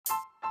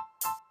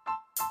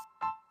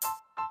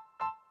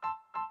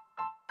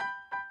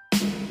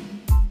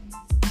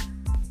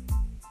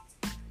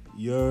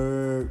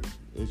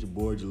It's your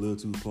boy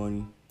Jalil Too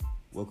Funny.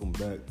 Welcome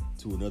back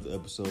to another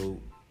episode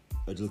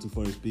of Jalil Too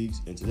Funny Speaks.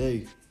 And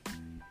today,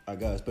 I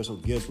got a special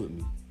guest with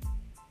me.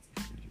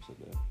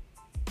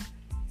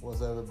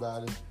 What's up,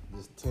 everybody?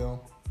 This is Tim,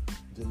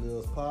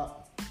 Jalil's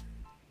Pop.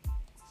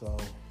 So,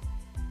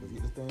 let's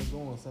get this thing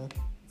going, son.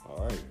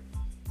 All right.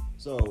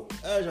 So,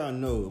 as y'all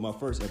know, in my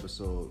first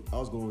episode, I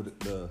was going with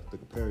the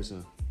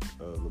comparison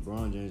of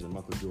LeBron James and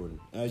Michael Jordan.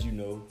 As you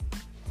know,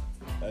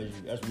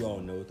 as we all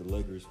know, the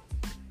Lakers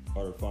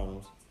are the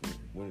finals,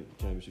 winning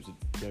the championship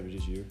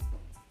this year.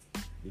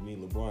 You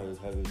mean LeBron is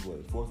having his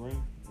fourth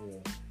ring? Yeah.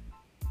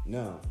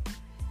 Now,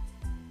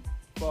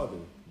 Father,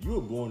 you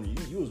were born,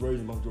 you was raised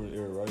in Michael Jordan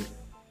era, right?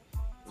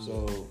 Yeah.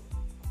 So,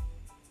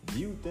 do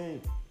you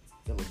think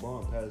that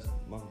LeBron passed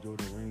Michael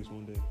Jordan rings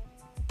one day?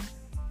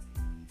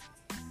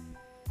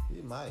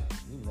 He might.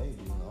 He may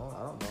be,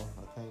 I don't know.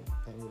 I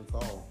can't really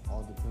call.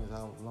 All depends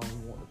how long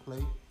he want to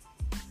play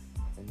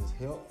and his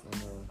health and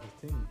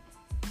his team.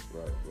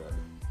 Right.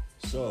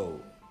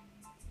 So,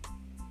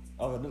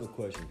 I have another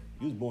question.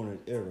 You was born in an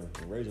era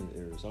and raised in the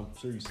era, so I'm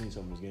sure you've seen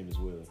some of his games as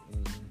well.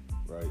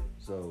 Mm-hmm. Right?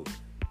 So,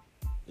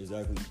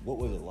 exactly, what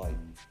was it like?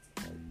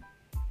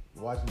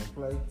 Watching him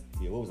play?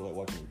 Yeah, what was it like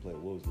watching him play?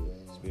 What was the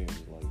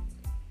experience like?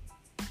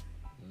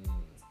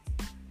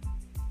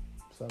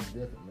 Something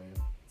different, man.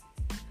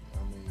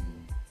 I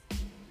mean,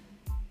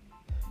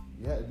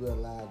 you have to be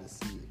alive to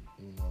see it,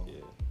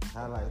 Yeah.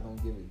 Highlights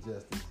don't give it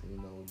justice,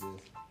 just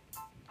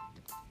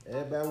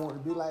everybody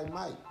wanted to be like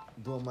Mike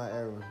during my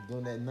era,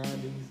 during that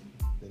 90s,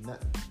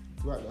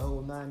 throughout the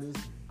whole 90s,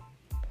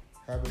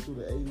 halfway through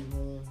the 80s,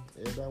 man.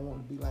 Everybody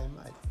wanted to be like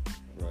Mike.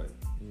 Right.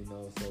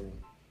 So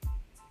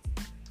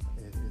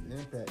his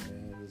impact,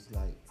 man, was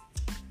like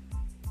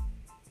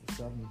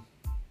something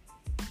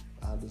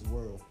out of this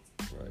world.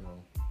 Right.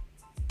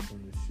 From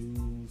the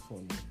shoes,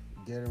 from the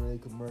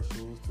Gatorade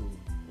commercials to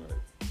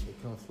They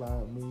Come Fly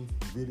With Me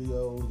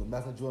videos, the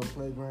Michael Jordan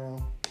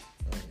playground.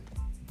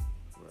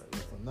 Right.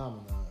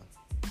 Phenomenon.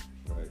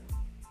 Right.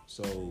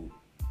 So,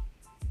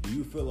 do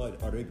you feel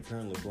like, are they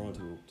comparing LeBron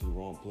to the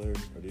wrong player?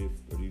 Or do you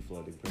feel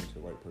like they're comparing to the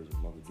right person,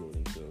 Michael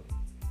Jordan himself?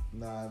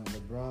 Nah,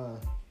 LeBron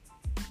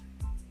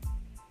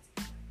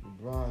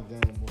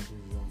game more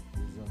resembles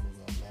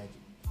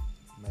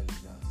Magic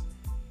Johnson.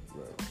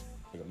 Right.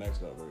 Like a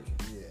maxed out version.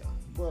 Yeah.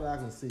 But I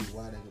can see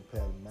why they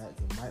compare Mike,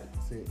 because Mike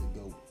considered the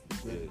GOAT, the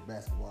greatest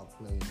basketball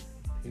player,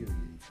 period.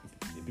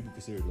 Yeah, people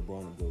consider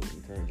LeBron the GOAT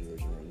in the current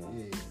generation right now.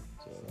 Yeah.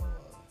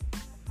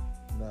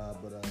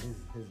 But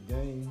his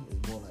game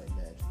is more like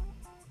Magic.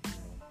 He's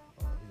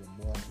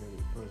a more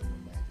athletic person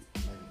than Magic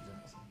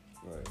Johnson.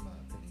 Right. In my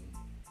opinion.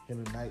 Him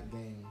and Mike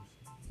games,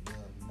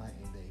 night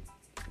and day.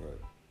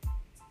 Right.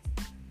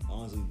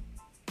 Honestly,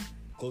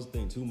 closest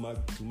thing to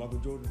Michael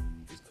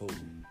Jordan is Kobe.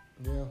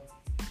 Yeah.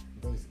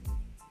 Basically.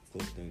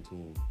 Closest thing to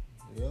him.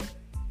 Yep.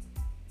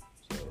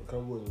 So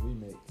Kobe was a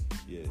remix.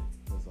 Yeah.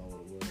 That's all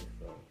what it was.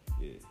 So.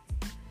 Yeah.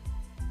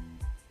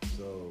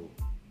 So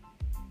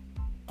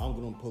I'm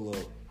gonna pull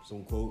up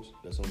some quotes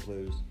that some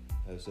players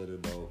have said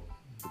about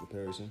the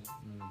comparison.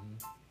 Mm-hmm.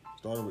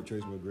 Starting with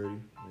Tracy McGrady.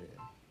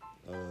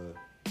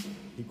 Yeah.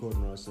 He quoted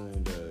around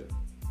saying that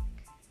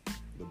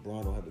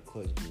LeBron don't have the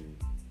clutch gene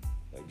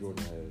like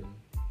Jordan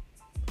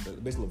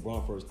had. Basically,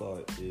 LeBron's first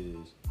thought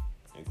is,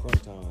 in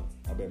crunch time,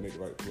 I better make the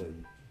right play.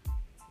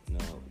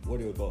 Now, what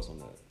are your thoughts on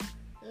that?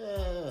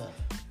 Yeah.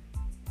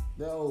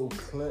 That old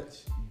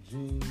clutch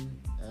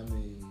gene, I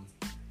mean,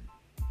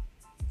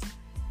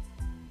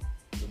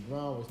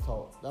 LeBron was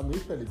taught. He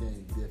played the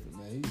game different,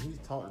 man. He's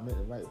taught to make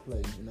the right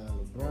play.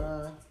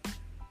 LeBron,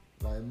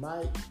 like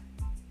Mike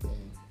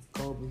and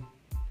Kobe,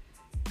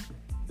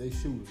 they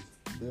shooters.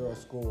 They are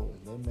scorers.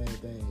 Their main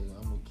thing is,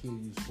 I'm going to kill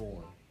you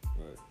scoring.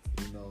 Right.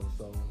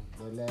 So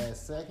the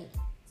last second,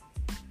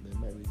 they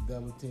might be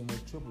double team or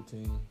triple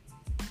team.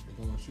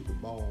 They're going to shoot the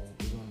ball.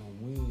 They're going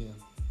to win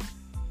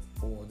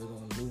or they're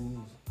going to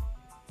lose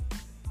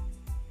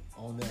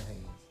on their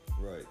hands.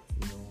 Right.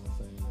 You know what I'm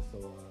saying? So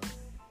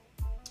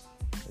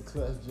the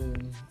clutch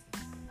gene,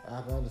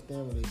 I can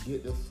understand where they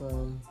get this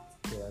from,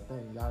 but I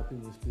think a lot of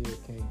people still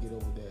can't get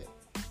over that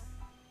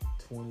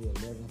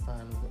 2011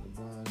 finals that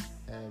LeBron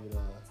had with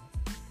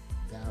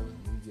Dallas.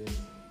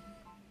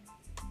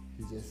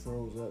 He just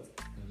froze up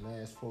in the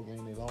last 4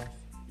 games they lost.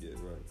 Yeah,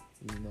 right.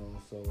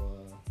 So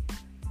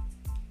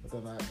I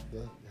think that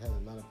has a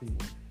lot of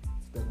people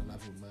stuck in a lot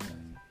of people's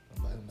minds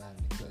about him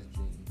having the clutch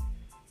gene.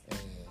 And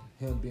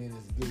him being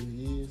as good as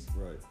he is,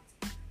 right.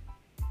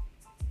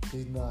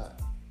 He's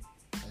not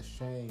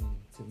ashamed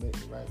to make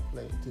the right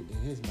play in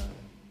his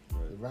mind.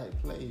 Right. The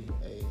right play,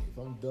 hey, if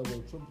I'm double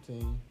or triple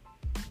team,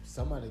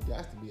 somebody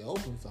got to be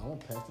open, so I'm going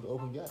to pass to the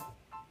open guy.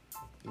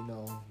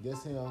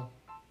 Just him,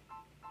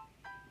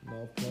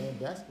 playing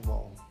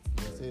basketball.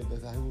 That's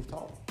how he was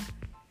taught.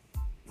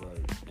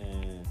 Right.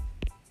 And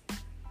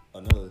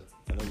another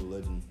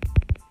legend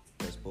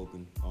that's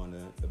spoken on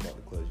that about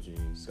the clutch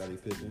gene, Scottie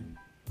Pippen.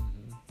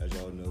 Mm-hmm. As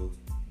y'all know,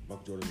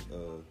 Michael Jordan's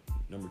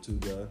number 2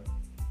 guy,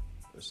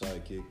 a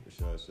sidekick, or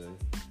should I say.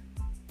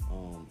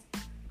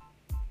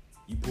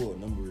 you pull up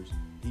numbers,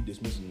 he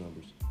dismissing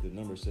numbers. Because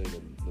numbers say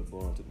that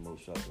LeBron took the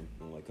most shots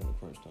in like kind of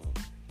crunch time.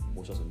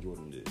 More shots than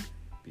Jordan did, to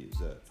be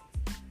exact.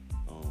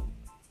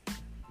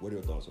 What are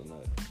your thoughts on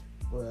that?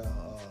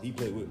 Well, he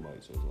played with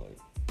Mike, so it's like.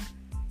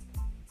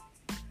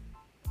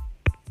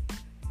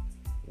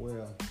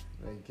 Well,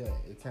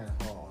 it's kind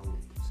of hard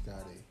with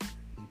Scotty.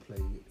 He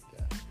played with the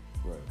guy.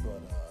 Right.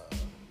 But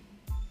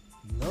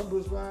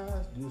numbers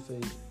wise, you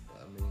say,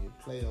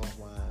 playoff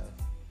wise,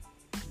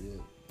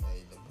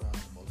 LeBron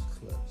the most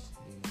clutch.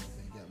 You know what I'm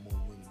saying? Got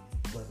more winning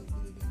buzzer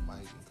beater than Mike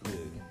and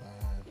Kobe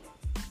combined.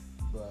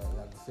 But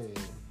like I said,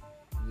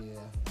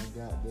 I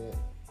got that.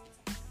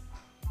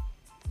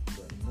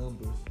 But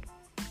numbers.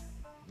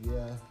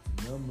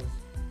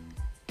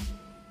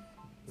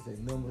 They say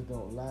numbers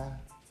don't lie.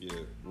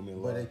 Yeah,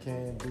 women but they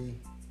can be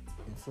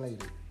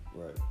inflated.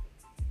 Right.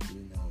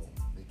 You know,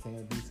 there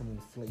can be some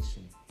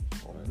inflation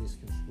or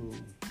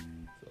misconstrued.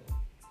 So,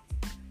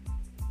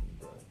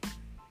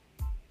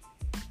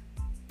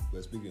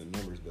 but speaking of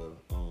numbers, though,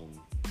 I'm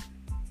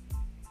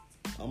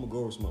gonna go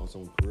over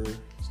some career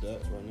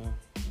stats right now,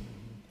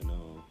 and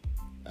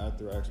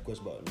after I ask a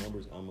question about the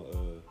numbers, I'm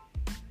gonna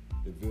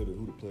reveal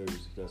who the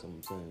players. That's what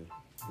I'm saying.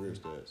 Career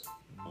stats.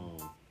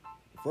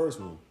 The first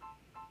one,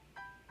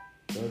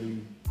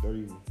 30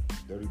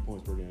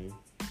 points per game,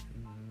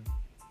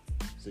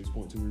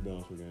 6.2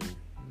 rebounds per game,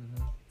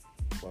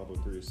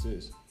 5.3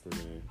 assists per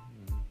game,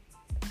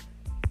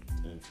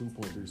 and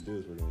 2.3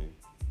 steals per game,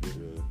 with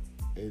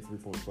a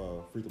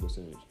 83.5 free throw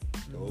percentage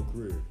the whole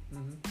career.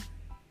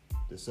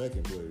 The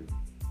second player,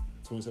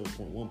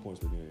 27.1 points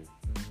per game,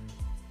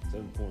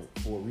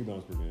 7.4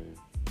 rebounds per game,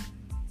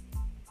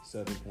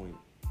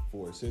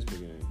 7.4 assists per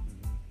game,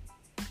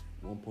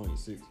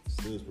 1.6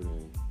 steals per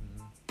game,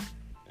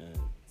 and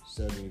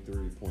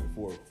 73.4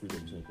 free throw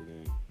percentage per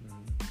game.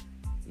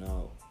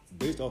 Now,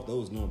 based off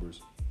those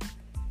numbers,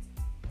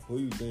 who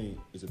do you think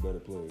is a better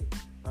player?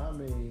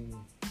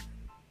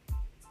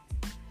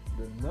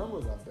 The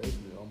numbers are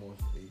basically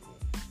almost equal.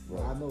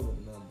 Right. I know the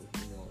numbers,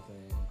 you know what I'm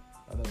saying?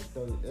 I know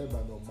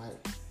everybody know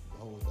Mike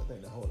holds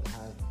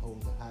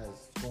the highest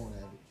scoring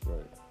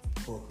average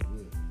for a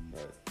career.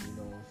 Right. You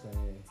know what I'm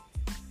saying?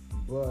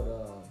 But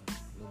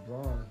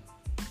LeBron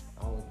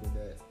always been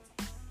that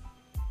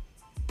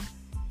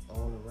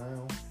all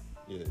around.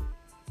 Yeah.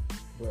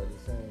 But at the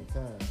same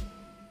time,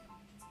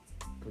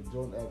 for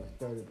Jordan averaged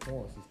 30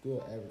 points, he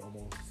still averaged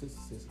almost 6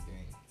 assists a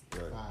game.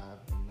 Right. 5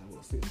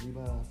 and 6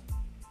 rebounds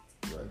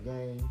a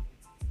game.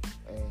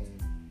 And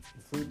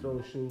the free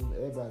throw shooting,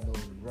 everybody knows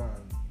LeBron.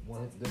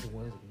 This is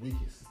one of his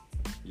weakest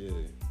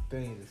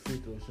things is free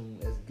throw shooting.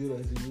 As good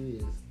as he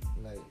is,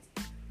 like,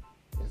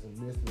 it's a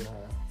mystery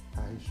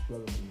how he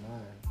struggles in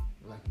line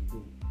like he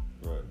do.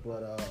 Right.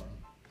 But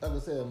like I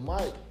said,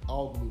 Mike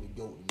ultimately the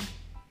GOAT to me.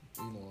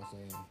 You know what I'm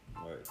saying?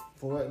 Right.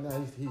 For right now,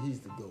 he's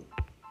the GOAT.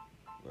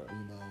 Right. You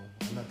know,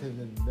 I'm not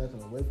taking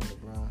nothing away from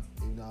LeBron,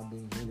 even though I'm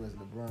being labeled as a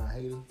LeBron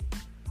hater.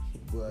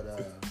 But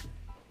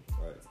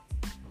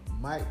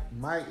right.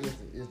 Mike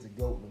is the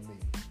GOAT to me.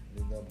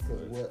 You know,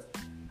 because what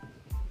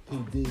he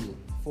did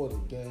for the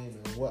game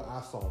and what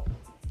I saw.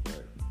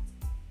 Right.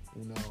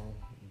 You know,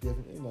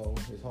 different. You know,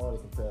 it's hard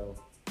to compare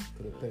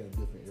because they play in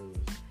different eras.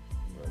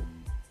 Right.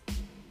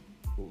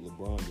 But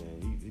LeBron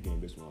game, he game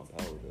based around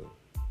power though.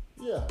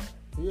 Yeah,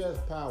 he has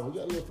power. He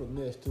got a little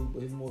finesse too,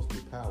 but he's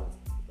mostly power.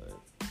 Right.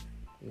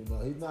 You know,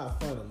 he's not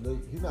fun to look.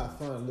 He's not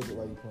fun to look at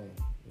while you're playing.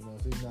 You know,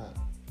 so he's not.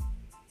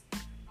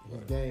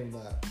 His game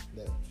not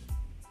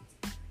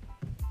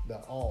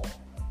that all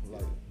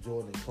like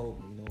Jordan and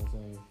Kobe. You know what I'm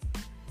saying?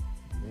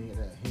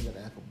 He got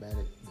the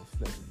acrobatic, the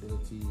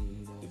flexibility. You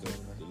know what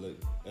I'm saying?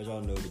 As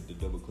y'all know, the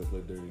double clutch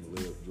legendary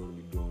layup Jordan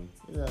be doing.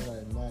 Yeah,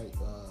 like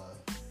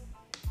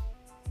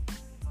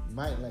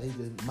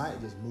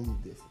Mike just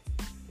moved different.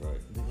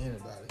 Right. Than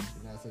anybody.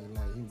 You know what I'm saying?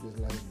 Like he was just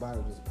like his body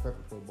was just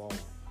perfect for the ball.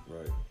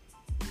 Right.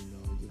 You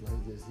know, he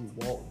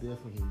walked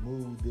different, he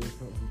moved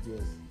different,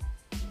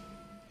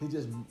 he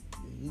just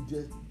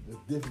was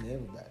different than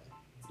everybody.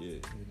 Yeah.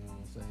 You know what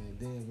I'm saying?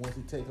 Then once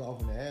he take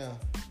off in the air,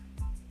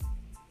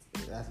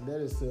 his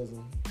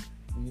athleticism,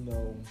 you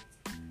know,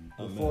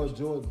 before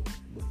Jordan,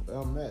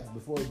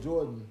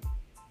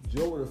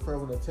 Jordan was the first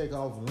one to take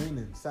off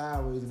leaning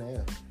sideways in the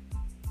air.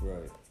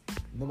 Right.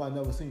 Nobody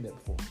never seen that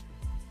before.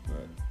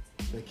 Right.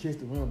 They kissed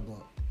the rim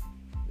dunk.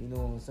 You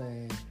know what I'm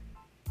saying?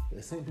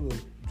 They seen people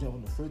jump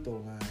on the free throw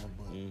line,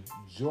 but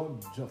Jordan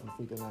jumping the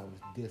free throw line was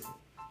different.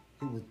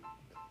 He would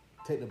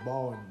take the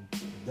ball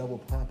and double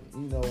pump it.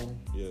 You know.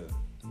 Yeah.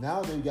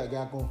 Nowadays you got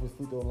guys going for the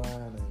free throw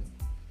line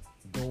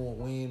and doing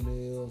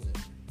windmills and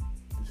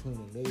between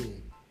the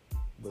legs.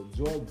 But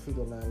Jordan free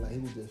throw line, like he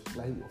was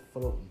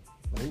floating.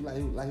 Like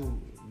he was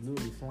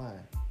literally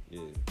flying. Yeah.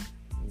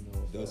 You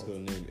know. That's gonna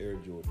name Air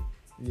Jordan.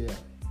 Yeah.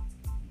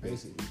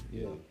 Basically.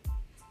 Yeah.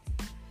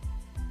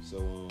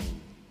 So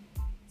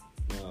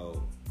now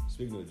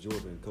speaking of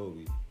Jordan and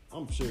Kobe,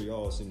 I'm sure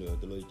y'all seen the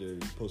legendary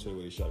post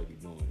fadeaway shot they be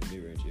doing in the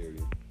mid-range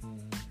area.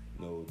 You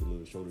know, the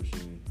little shoulder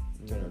sheen,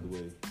 turn out the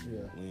way,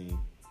 lean,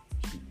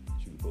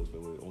 shoot the post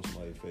fadeaway on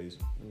somebody's face.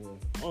 Yeah.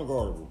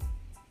 Unguardable.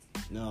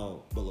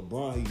 Now, but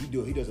LeBron,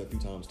 he does that a few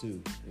times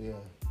too. Yeah.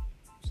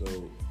 So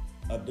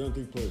I've done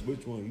 3 players.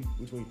 Which one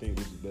you think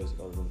was the best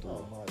out of them 3?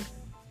 Oh, Mike.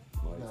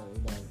 Mike. No,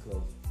 he's not even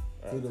close.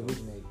 All He's the right,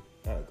 originator.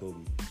 All right,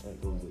 Kobe. I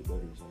think Kobe did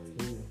better for some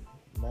reason.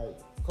 Mike.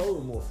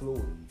 Kobe more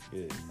fluid.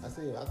 Yeah. I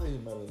think he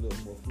might be a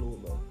little more fluid,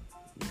 but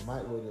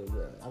Mike was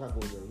I gotta go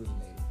with the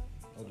originator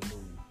of the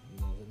movie. You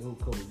know, the new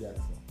Kobe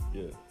Jackson.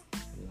 Yeah.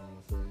 You know what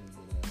I'm saying?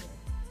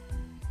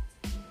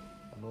 But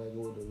I'm gonna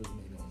go with the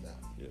originator on that.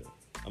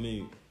 Yeah. I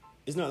mean,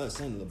 it's not like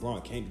saying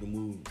LeBron can't do the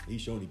move.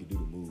 He's shown he could do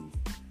the move.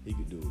 He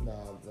could do it.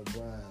 Nah,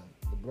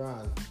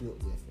 LeBron's built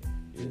different.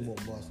 He's more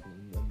muscular.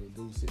 I mean,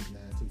 dude 6'9",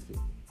 250.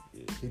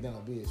 Yeah. He's not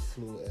gonna be as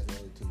fluid as the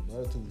other two. The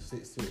other two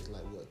 6'6",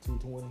 like what,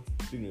 220?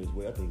 Speaking of his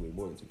weight, I think he weighed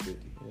more than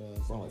 250. Yeah,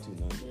 LeBron like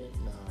 290.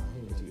 Nah, he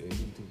was 280.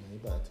 He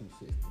about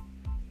 260. You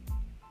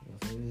know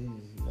what I'm saying?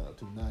 He's not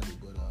 290,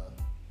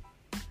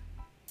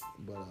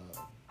 but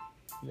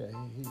yeah,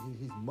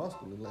 he's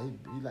muscular. Like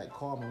he like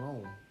Karl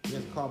Malone. He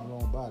has Karl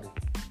Malone body.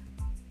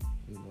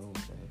 You know what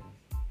I'm saying?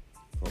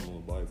 Karl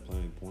Malone body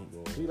playing point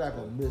guard. He like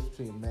a mix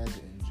between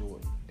Magic and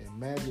Jordan. And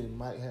Magic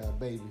might have a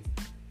baby.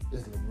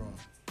 It's LeBron.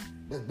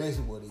 That's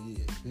basically what he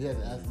is. He had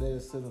the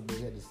athleticism, but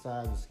he had the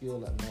size and skill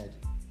like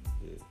Magic.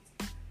 Yeah.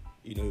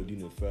 You know, due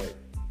to the fact,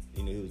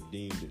 he was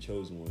deemed the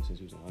chosen one since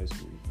he was in high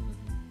school.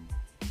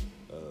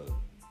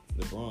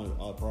 LeBron,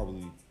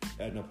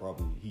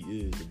 he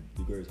is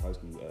the greatest high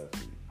school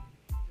athlete.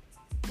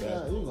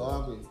 Yeah, you can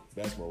argue.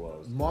 Basketball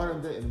wise. In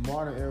the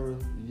modern era,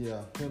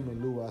 yeah, him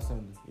and Lou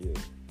Alcindor.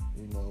 Yeah.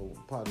 You know,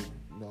 probably,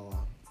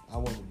 I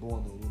wasn't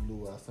born in the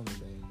Lou Alcindor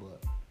game, but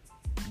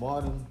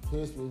modern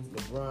history,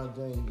 LeBron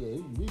James, yeah,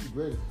 he's the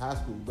greatest high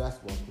school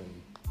basketball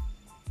player.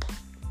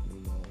 You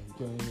know, you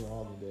can't even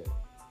argue that.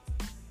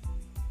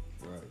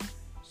 Right.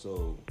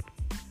 So,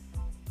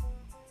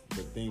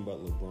 the thing about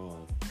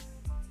LeBron,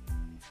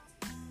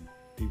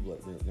 people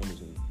like bring up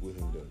numbers with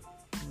him though.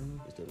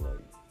 Instead of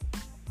like,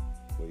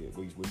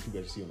 what you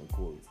guys see on the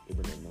court, they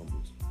bring up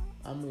numbers.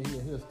 I mean,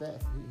 he'll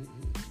stats.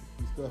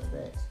 He stuff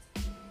stats.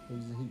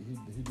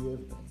 He do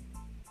everything.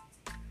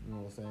 You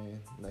know what I'm saying?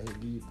 Like he'll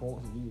give you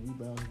points, he'll give you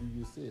rebounds, he'll give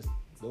you assists.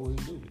 That's what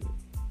he do.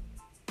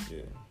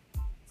 Yeah.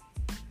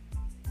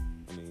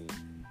 I mean,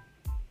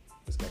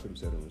 Scott Pippen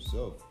said it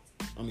himself.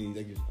 I mean,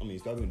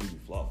 Scott Pippen do be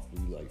flip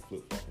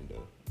flopping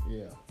though.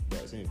 Yeah. But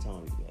at the same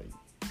time,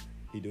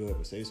 he do have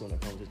a say so in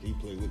that conversation. He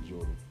played with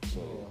Jordan,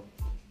 so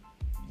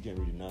you can't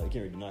really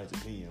deny his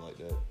opinion like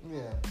that.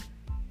 Yeah.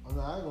 I mean,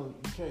 I ain't gonna,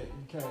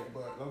 you can't,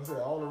 but like I said,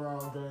 all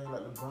around game,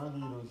 like LeBron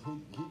gave you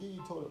he gave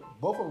you total,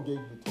 both of them gave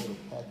you the total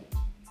package.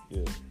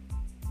 Yeah.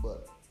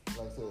 But,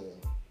 like I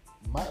said,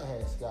 Mike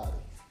had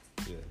Scotty.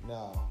 Yeah.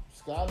 Now,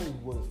 Scotty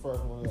was the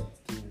first one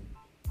to,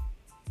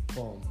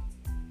 from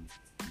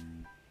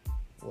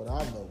what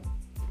I know,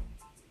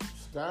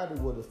 Scotty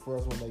was the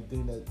first one they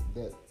did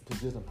that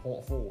position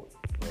point forward.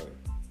 Right.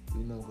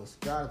 You know, because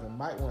Scotty and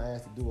Mike weren't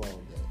asked to do all of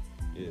that.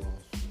 Yeah. You know,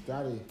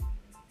 Scotty,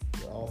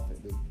 the offense,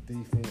 the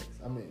defense.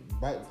 I mean,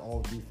 Mike was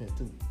all defense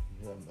too.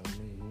 Yeah, I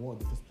mean, he won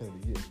defense player of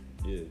the year.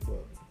 Yeah.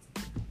 But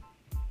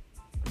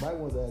Mike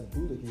was asked to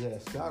do that. He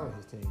had Scott on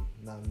his team.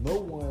 Now, no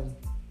one,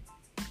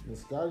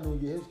 Scotty didn't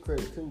get his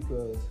credit too,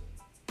 because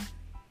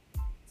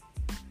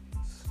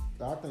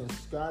I think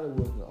Scotty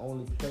was the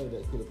only player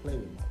that could have played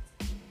with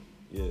Mike.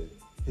 Yeah.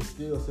 His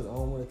skill set the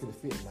only one that could have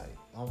fit Mike.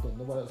 I don't think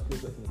nobody else could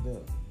have fit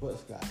them but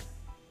Scotty.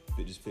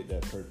 It just fit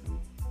that perfectly.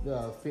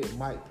 Yeah, fit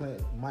Mike playing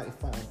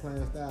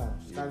style.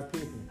 Scottie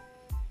Pippen.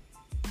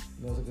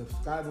 You know, if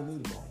Scotty didn't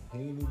need the ball. He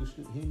didn't need to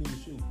shoot. He didn't need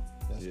to shoot.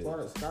 Now,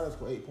 Scotty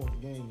scored 8 points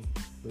a game,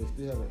 but he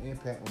still have an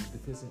impact on the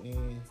defensive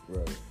end.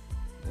 Right.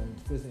 And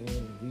defensive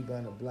end,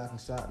 rebounding, blocking,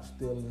 shot,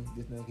 stealing.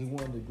 This thing. He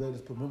one of the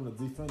greatest perimeter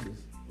defenders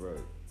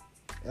Right.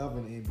 ever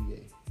in the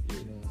NBA. Yeah.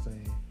 You know what I'm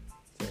saying?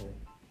 So,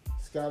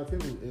 Scottie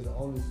Pippen is the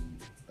only.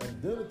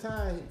 And during the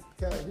time,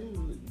 he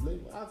was,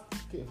 I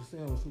can't foresee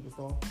him a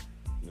superstar.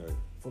 Right.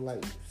 For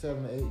like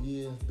 7 or 8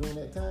 years. During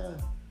that time,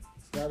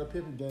 Scottie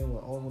Pippen game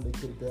was the only one they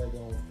could have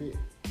daggone fit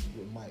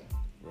with Mike.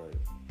 Right.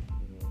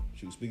 You know?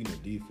 Shoot, speaking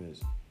of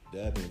defense,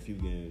 there have been a few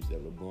games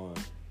that LeBron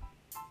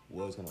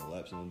was kind of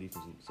lapsing on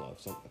defense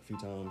a few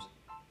times.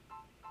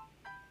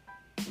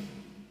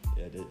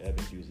 Yeah, there have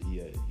been a few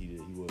he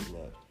was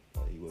lapsed.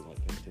 Like he wasn't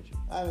like paying attention.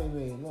 I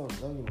mean, no,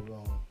 don't get me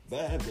wrong. But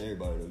that happens to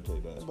everybody though, play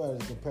basketball.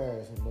 Everybody's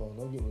comparison, no,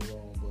 don't get me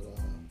wrong, but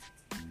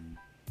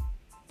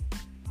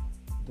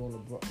during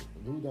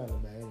LeBron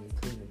in Miami,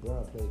 Cleveland,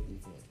 LeBron played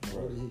defense. Now,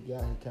 what he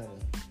got, he kind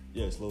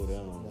of slow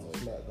down on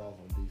slacked off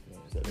on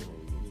defense.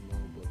 You know,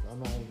 but I'm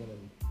not even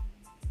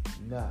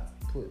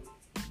gonna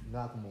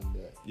knock him on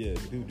that. Yeah,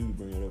 people do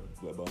bring it up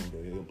about him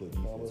though. He'll play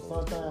defense. No,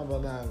 but sometimes,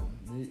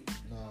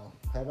 no.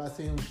 Have I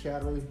seen him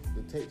shadow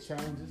the take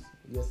challenges?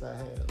 Yes, I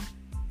have.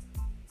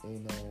 You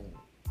know,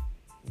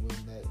 when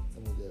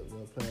we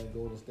were playing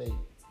Golden State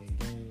in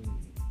game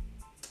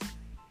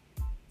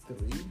 3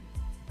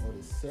 or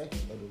the second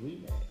of the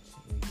rematch,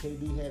 when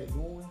KD had it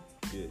going,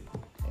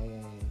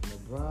 and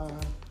LeBron,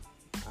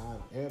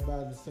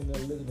 everybody just sitting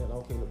there looking at,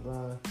 okay,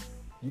 LeBron,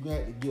 you gonna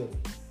have to get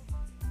him.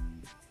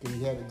 Because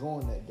he had it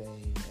going that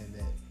game, and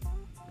that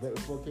back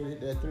before KD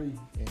hit that three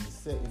in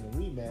the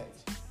rematch,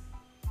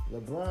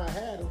 LeBron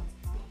had him,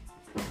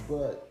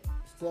 but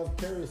Steph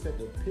Curry set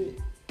the pick.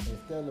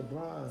 Instead of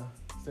LeBron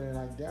saying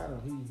I got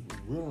him,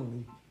 he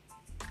willingly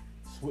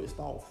switched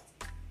off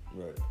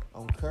Right.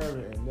 on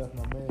Curry and left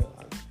my man.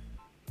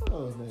 I don't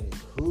know his name,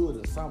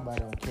 Hood or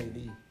somebody on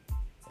KD.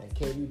 And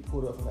KD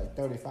put up for like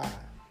 35.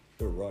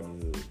 They're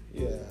Rodney Hood.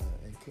 Yeah,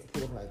 and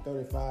put up for like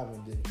 35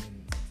 and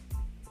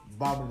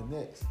bombing the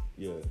Knicks.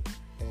 Yeah.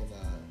 And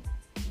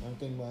I'm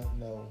thinking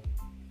about,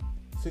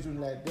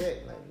 situation like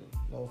that, like,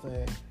 you know what I'm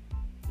saying?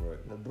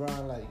 Right.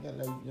 LeBron, like,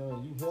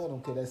 you held him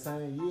because that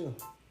same year,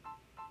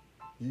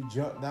 you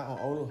jumped out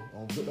on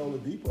Victor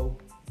Oladipo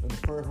in the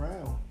first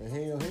round and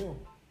held him.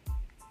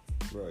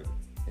 Right.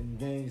 In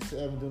game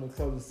 7 during the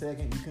closing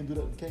second, you can do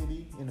that with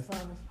KD in the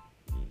finals.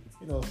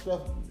 You know,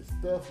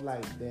 stuff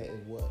like that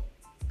is what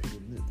people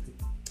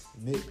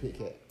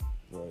nitpick at.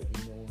 Right.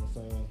 You know what I'm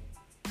saying?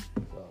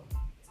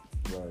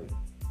 So, Right.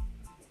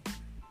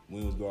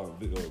 When it was guarding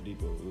Victor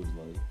Oladipo, it was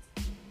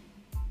like,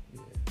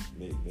 yeah,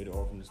 made it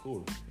hard from the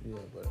score. yeah,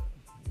 but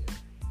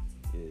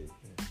Yeah.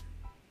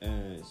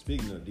 And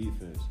speaking of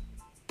defense,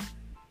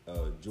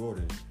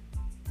 Jordan,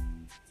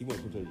 he won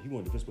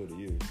defensive player of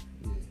the year,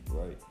 yeah,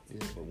 right? yeah.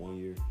 But 1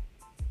 year,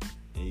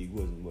 and he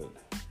wasn't what?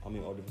 How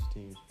many all defensive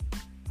teams?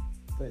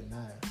 Play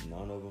 9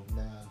 9 of them.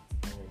 all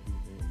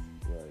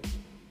defense. Right.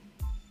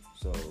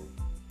 So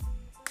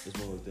it's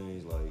one of those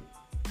things like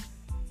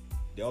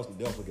they also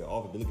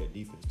look at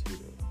defense too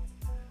though.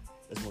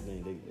 That's one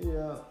thing they.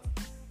 Yeah,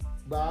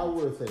 but I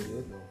would say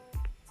this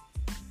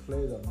though,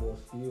 players are more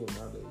skilled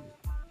nowadays.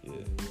 Yeah.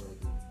 Than it was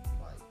in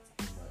Mike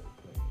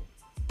playing.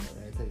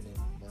 I ain't taking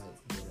them Mike,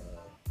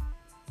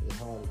 but it's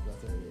hard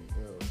to say that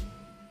era.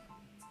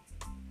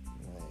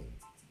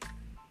 Like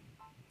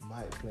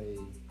Mike played.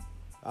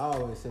 I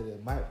always say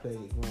that Mike played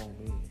grown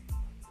men.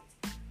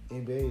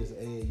 NBA is an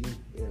AAU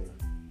era.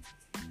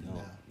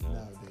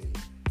 Nowadays.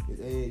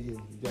 It's AAU.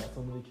 You got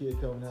so many kids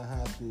coming out of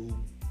high school,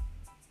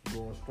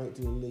 going straight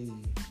to the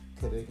league,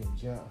 because they can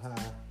jump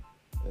high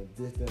and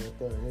this, that, and the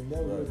third. They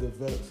never really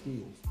develop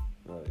skills.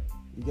 Right.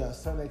 You got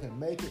some that can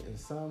make it and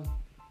some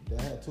that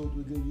had 2 or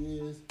 3 good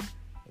years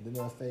and then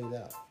they'll fade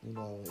out. You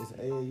know, it's an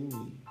AAU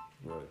league.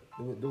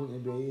 Right. Doing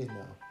NBA is now.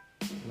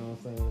 You know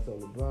what I'm saying? So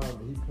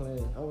LeBron, he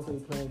playing, I won't say he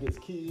playing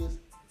against kids,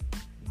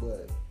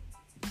 but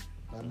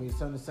I mean,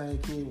 some of the same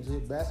kids was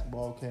his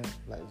basketball camp,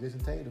 like Jason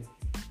Tatum.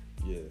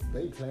 Yeah.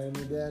 They playing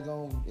in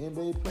daggone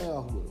NBA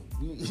playoff with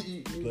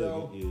him. You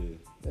know?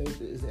 Yeah.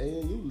 It's an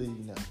AAU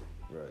league now.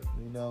 Right.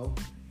 You know,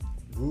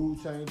 rule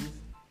changes.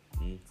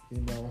 Mm-hmm.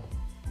 You know,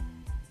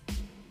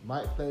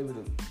 Mike played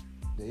with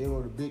the era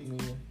of the big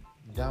men,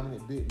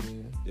 dominant big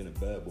men. Then the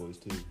bad boys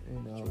too. You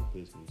know, Detroit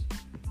Pistons.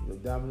 the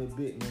dominant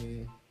big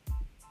men.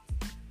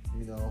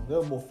 You know, they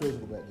were more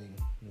physical back then.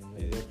 You know,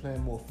 they were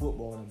playing more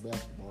football than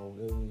basketball.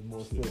 They were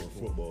more physical.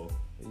 Football.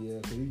 Yeah,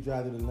 because you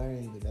drive to the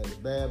lane, the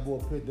bad boy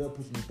picked up,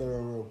 pushing the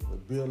third row,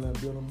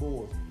 building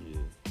boards. Yeah.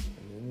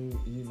 And then,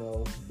 you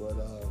know, but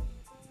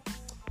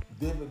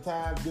different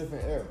time,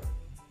 different era.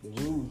 The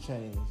rules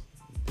changed.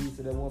 People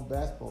said they want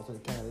basketball, so they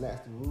kind of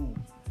laxed the rules.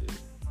 Yeah.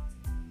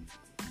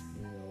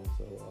 You know,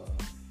 so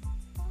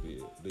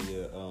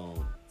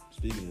But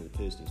speaking of the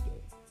Pistons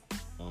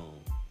though,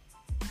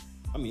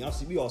 I mean,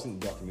 we all seen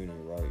the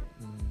documentary, right?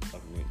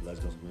 Documentary,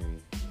 Last Documentary.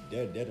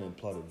 That didn't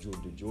apply to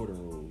the Jordan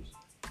rules.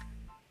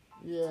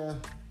 yeah,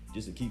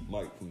 Just to keep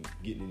Mike from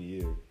getting in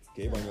the air.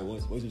 Okay, everybody know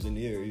once he was in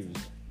the air, he was.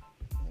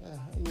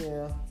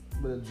 yeah.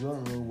 But the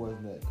Jordan rule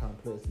wasn't that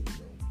complex either,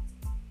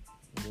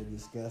 though. They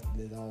discussed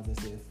it all. They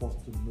said force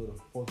it to the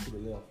middle, force it to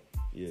the left,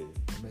 Yeah.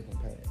 and make them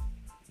pass.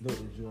 Look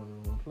at the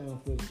Jordan rule, playing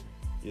physical.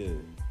 Yeah.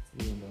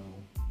 You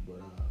know, but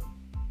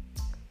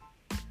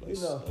Like,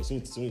 you know, as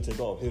soon as he take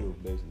off, hit her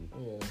basically.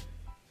 yeah.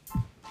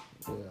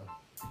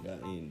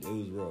 I mean, it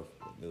was rough.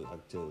 I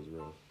could tell it was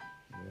rough.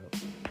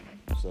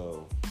 Yeah.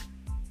 So,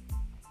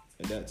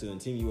 and that to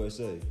Team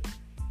USA,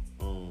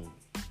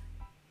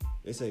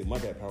 they say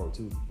Mike had power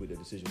too with that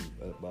decision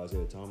by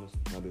Isaiah Thomas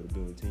not be able to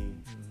build a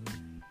team.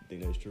 Mm-hmm. You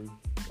think that's true,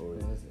 or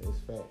Yeah, it's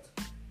facts.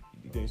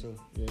 you think so?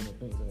 Yeah, I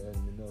think so.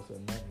 And you know, so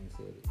Martin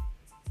said it.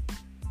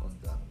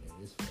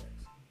 Undocumented. It's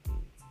facts.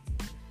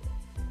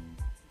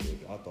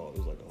 Yeah, I thought it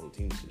was like a whole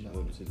team decision. It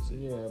wasn't just his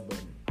decision. Yeah,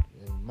 but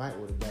Mike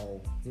would have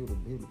dog. He would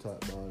have top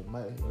dog.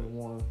 Mike would have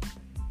won.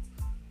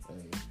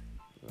 Hey.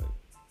 Right.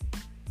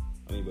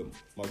 I mean, but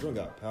Mark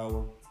Jordan got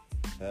power,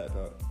 had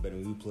power better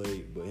than we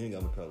played, but he ain't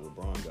got much power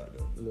LeBron got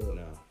though. Look,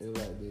 now. it's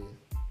like this.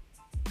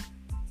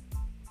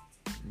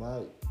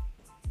 Mike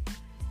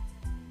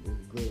is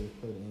the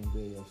greatest player in the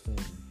NBA I've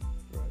seen.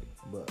 Right.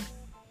 But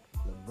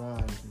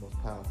LeBron is the most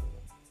powerful.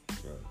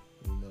 Right.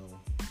 You know,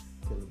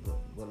 because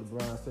what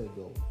LeBron say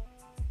go.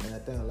 And I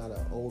think a lot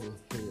of older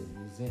players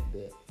resent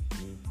that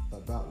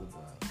about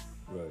LeBron.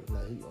 Right.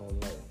 Like he on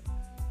like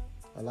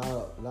a lot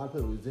of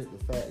people resent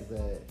the fact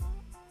that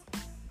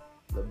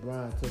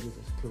LeBron took his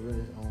career in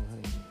his own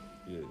hands.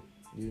 Yeah.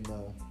 You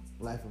know,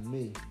 like for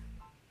me,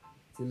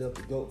 he left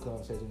the GOAT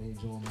conversation when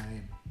he joined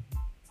Miami.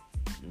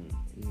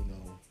 You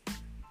know,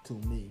 to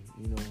me,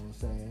 you know what I'm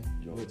saying?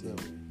 on with the the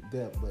team.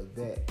 depth, but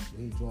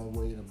he joined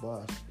Wade and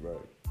Bosh, Right.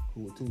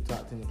 who were 2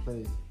 top 10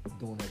 players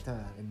during that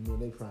time and during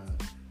their prime.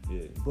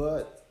 Yeah.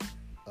 But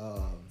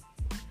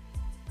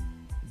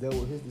that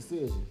was his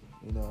decision.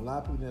 You know, a lot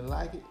of people didn't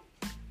like it,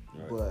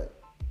 Right.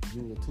 but he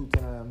was a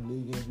 2-time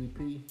league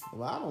MVP.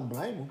 Well, I don't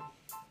blame him.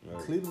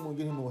 Right. Cleveland won't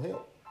get him no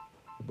help,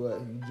 but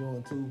he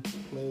joined 2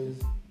 players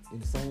in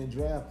the same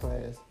draft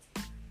class,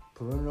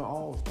 perennial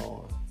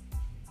all-stars,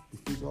 the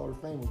future Hall of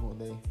Famers one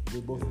day.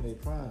 They both in their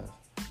primes.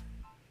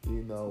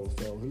 You know,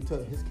 so he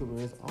took his career in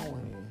his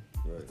own hand.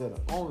 Right. Instead of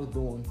owners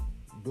building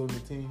a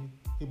team,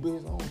 he built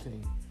his own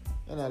team.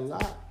 And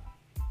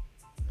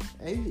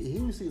he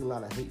received a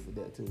lot of hate for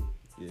that too.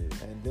 Yeah.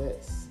 And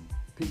that's,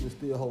 people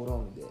still hold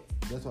on to that.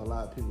 That's why a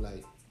lot of people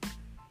like,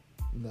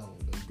 no,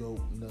 the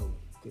GOAT, no.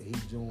 Cause he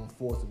joined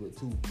forces with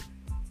 2. You know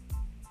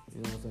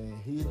what I'm saying?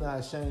 He's not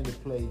ashamed to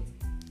play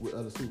with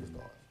other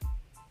superstars.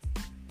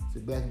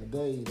 See, back in the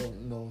day, you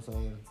know what I'm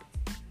saying?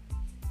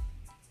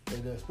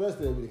 And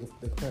especially when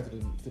they compare to the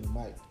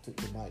mic,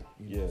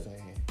 you know what I'm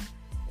saying?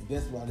 And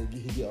that's why he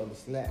get all the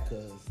slack,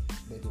 because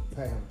they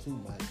compare him to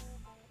Mike.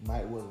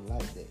 Mike wasn't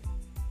like that.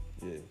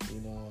 Yeah.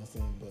 You know what I'm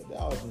saying? But they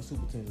always been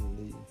super teams in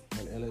the league.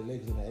 Like the LA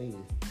Lakers in the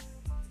 80s.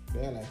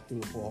 They had like 3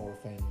 or 4 Hall of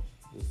Famers.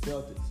 The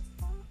Celtics,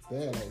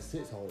 they had like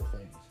 6 Hall of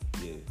Famers.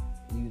 Yeah.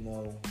 You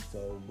know,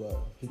 so, but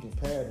he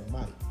compared to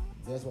Mike.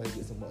 That's why he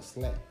gets so much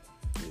slack.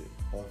 Yeah.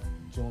 Of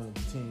joining the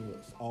team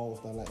with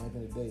all-star like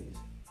Anthony Davis.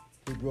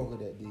 He brokered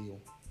that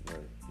deal.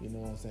 Right. You know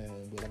what I'm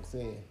saying? But like I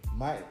said,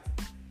 Mike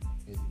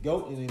is the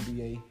GOAT in the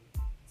NBA,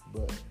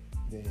 but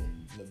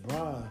then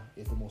LeBron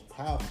is the most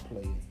powerful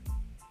player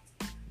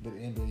that the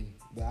NBA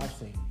that I've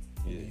seen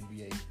in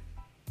the NBA.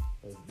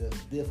 There's a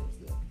difference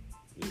there.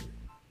 Yeah.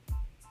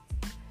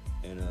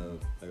 And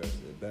like I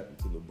said, back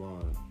to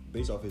LeBron,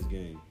 based off his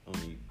game,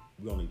 we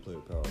don't need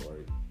player power,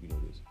 right? You know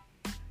this.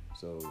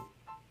 So,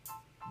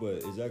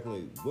 but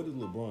exactly, what does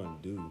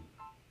LeBron do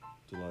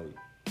to like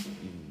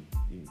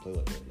even play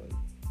like that? Like,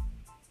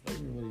 What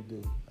do you really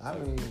do? I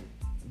mean,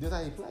 this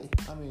how he play.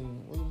 I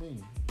mean, what do you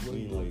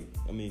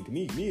mean?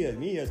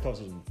 Me as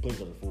conversation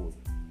playing on the forward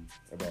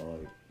about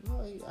like.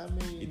 No,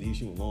 Either he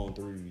shooting long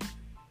threes.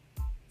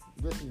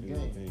 This is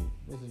game.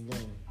 This is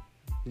game.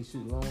 He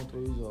shoot long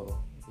threes or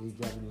he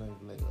driving the lane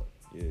to lay up.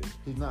 Yeah.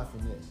 He's not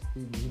finesse.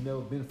 He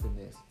never been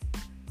finesse.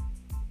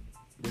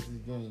 This is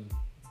game.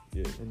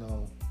 Yeah. You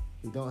know,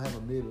 he don't have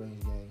a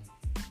mid-range game.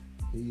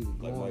 He either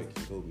Like going, Mike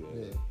and Kobe.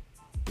 yeah,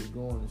 he's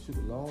going to shoot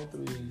the long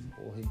threes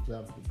or he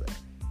driving to the back.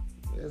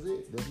 That's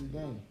it. That's his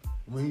game.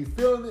 When he's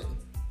feeling it,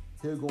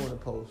 he'll go in the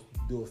post,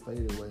 do a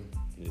fadeaway.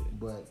 Yeah.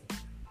 But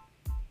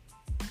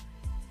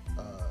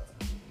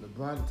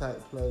LeBron type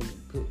player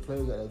got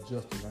to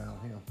adjust around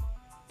him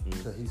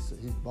because he's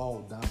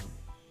ball dominant.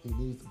 He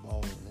needs the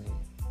ball in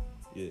hand.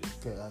 Yeah.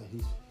 Cause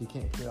he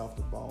can't play off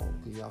the ball.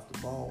 Cause he off the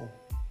ball,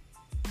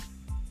 he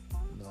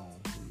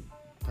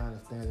kind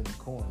of stands in the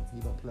corner. He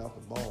don't play off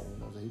the ball. You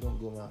know, so he don't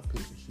go around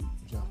pitch and shoot,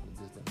 jump and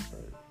this and the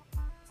third.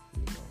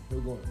 You know,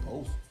 he'll go in the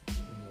post.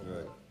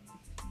 Right.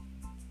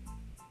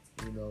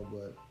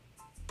 But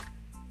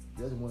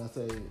that's when I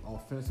say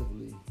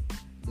offensively,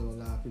 there were a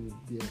lot of people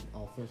give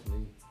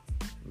offensively,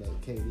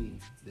 like KD.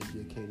 They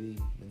give KD,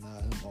 but now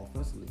him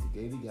offensively.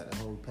 KD got the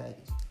whole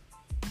package.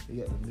 He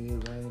got the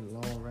mid-range, the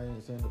long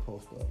range, and the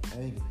post up,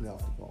 and he can play off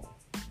the ball.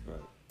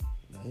 Right.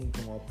 Now he can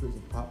come off pitch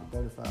and pop a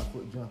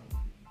 35-foot jumper.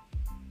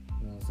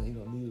 You know what I'm saying? He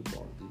don't need the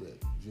ball to do that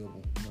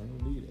dribble. No, he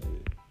don't need that.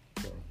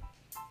 Yeah.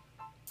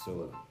 So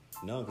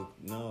now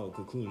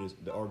concluding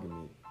the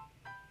argument.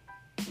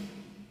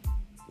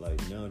 Like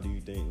now, do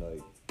you think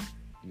like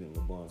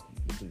LeBron's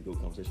within the GOAT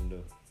conversation though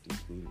to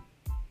include it?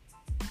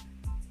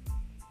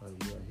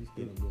 Yeah, he's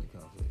still in the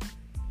conversation.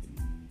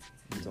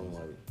 He's talking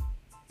like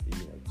he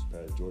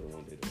surpassed Jordan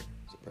one day though.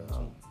 Surpassed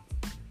him.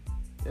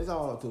 It's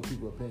all up to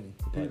people's opinion.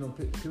 People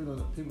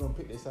don't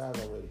pick their sides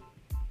already.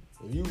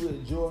 If you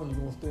with Jordan, you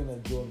gonna stay in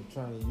that Jordan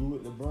train. You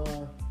with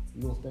LeBron,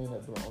 you gonna stay in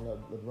that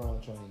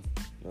LeBron train.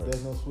 Right.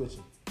 There's no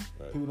switching.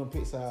 Right. People don't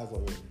pick sides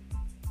already.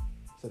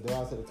 So there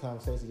are the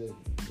conversation that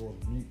goes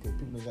mute because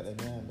people ain't got their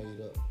mind made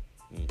up.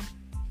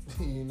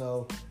 You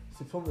know,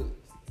 see, you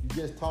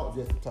just talk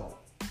just to talk.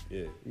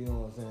 Yeah. You know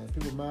what I'm saying?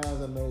 People's minds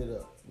are made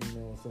up. You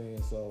know what I'm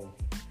saying? So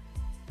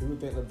people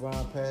think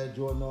LeBron passed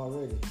Jordan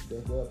already.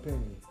 That's their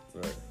opinion.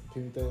 Right.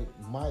 People think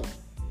Mike,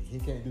 he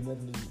can't do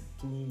nothing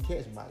to even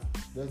catch Mike.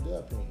 That's their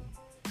opinion.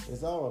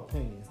 It's our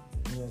opinion.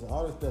 You know what I'm saying?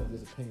 All this stuff is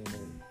just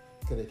opinionated.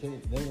 Because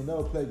they ain't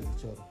never play against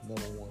each other,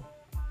 number one.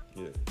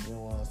 Yeah. You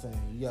know what I'm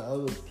saying? You got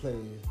other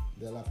players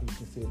that a lot of people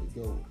consider the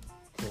GOAT.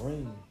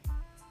 Kareem,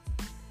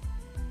 a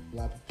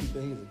lot of people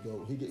think he's a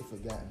GOAT. He gets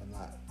forgotten a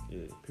lot.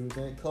 Yeah. People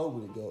think Kobe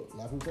the GOAT. A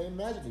lot of people think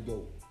Magic the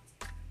GOAT.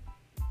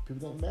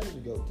 People think Magic the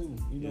GOAT too.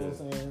 You know what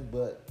I'm saying?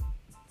 But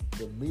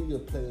the media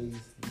plays,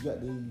 you got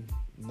these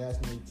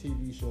national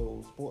TV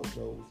shows, sports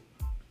shows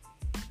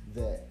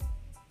that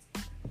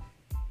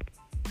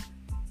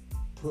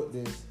put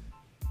this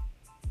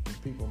in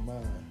people's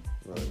mind.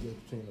 Right.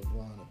 Just between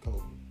LeBron and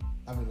Kobe.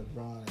 I mean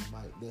LeBron and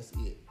Mike, that's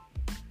it.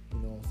 You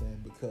know what I'm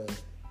saying?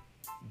 Because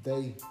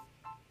they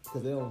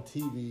because they're on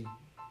TV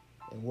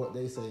and what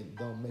they say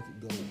don't make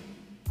it go.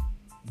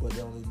 But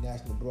they're on the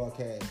national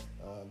broadcast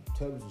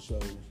television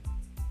shows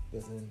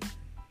that's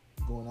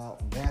going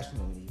out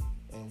nationally.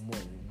 And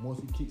once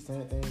you keep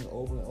saying things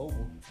over and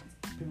over,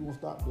 people will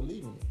stop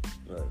believing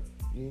it. Right.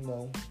 You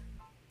know?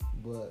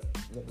 But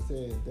like I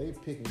said, they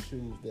pick and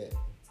choose that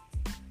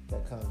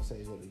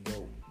conversation with the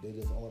GOAT. They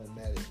just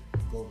automatically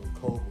go to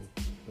Kobe,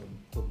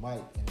 to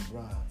Mike and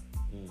LeBron,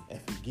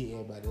 and forget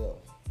everybody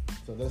else.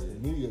 So that's the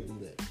media do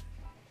that.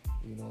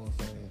 You know what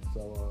I'm saying?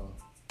 So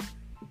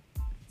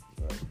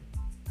right.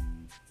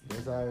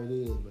 That's how it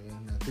is,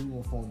 man. Now people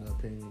won't form their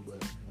opinion, but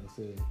like I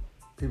said,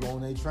 people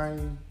on their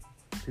train,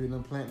 people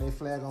done plant their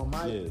flag on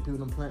Mike, people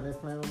done plant their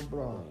flag on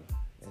LeBron,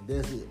 and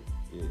that's it.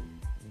 Yeah.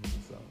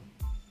 So.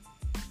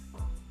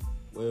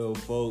 Well,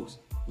 folks,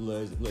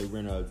 let's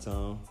run out of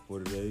time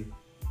for today.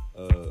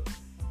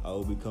 I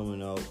will be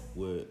coming out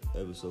with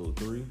episode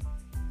 3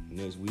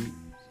 next week.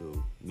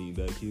 So meet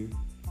back here.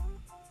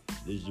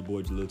 This is your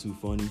boy Jalil Too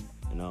Funny,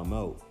 and I'm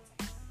out.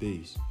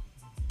 Peace.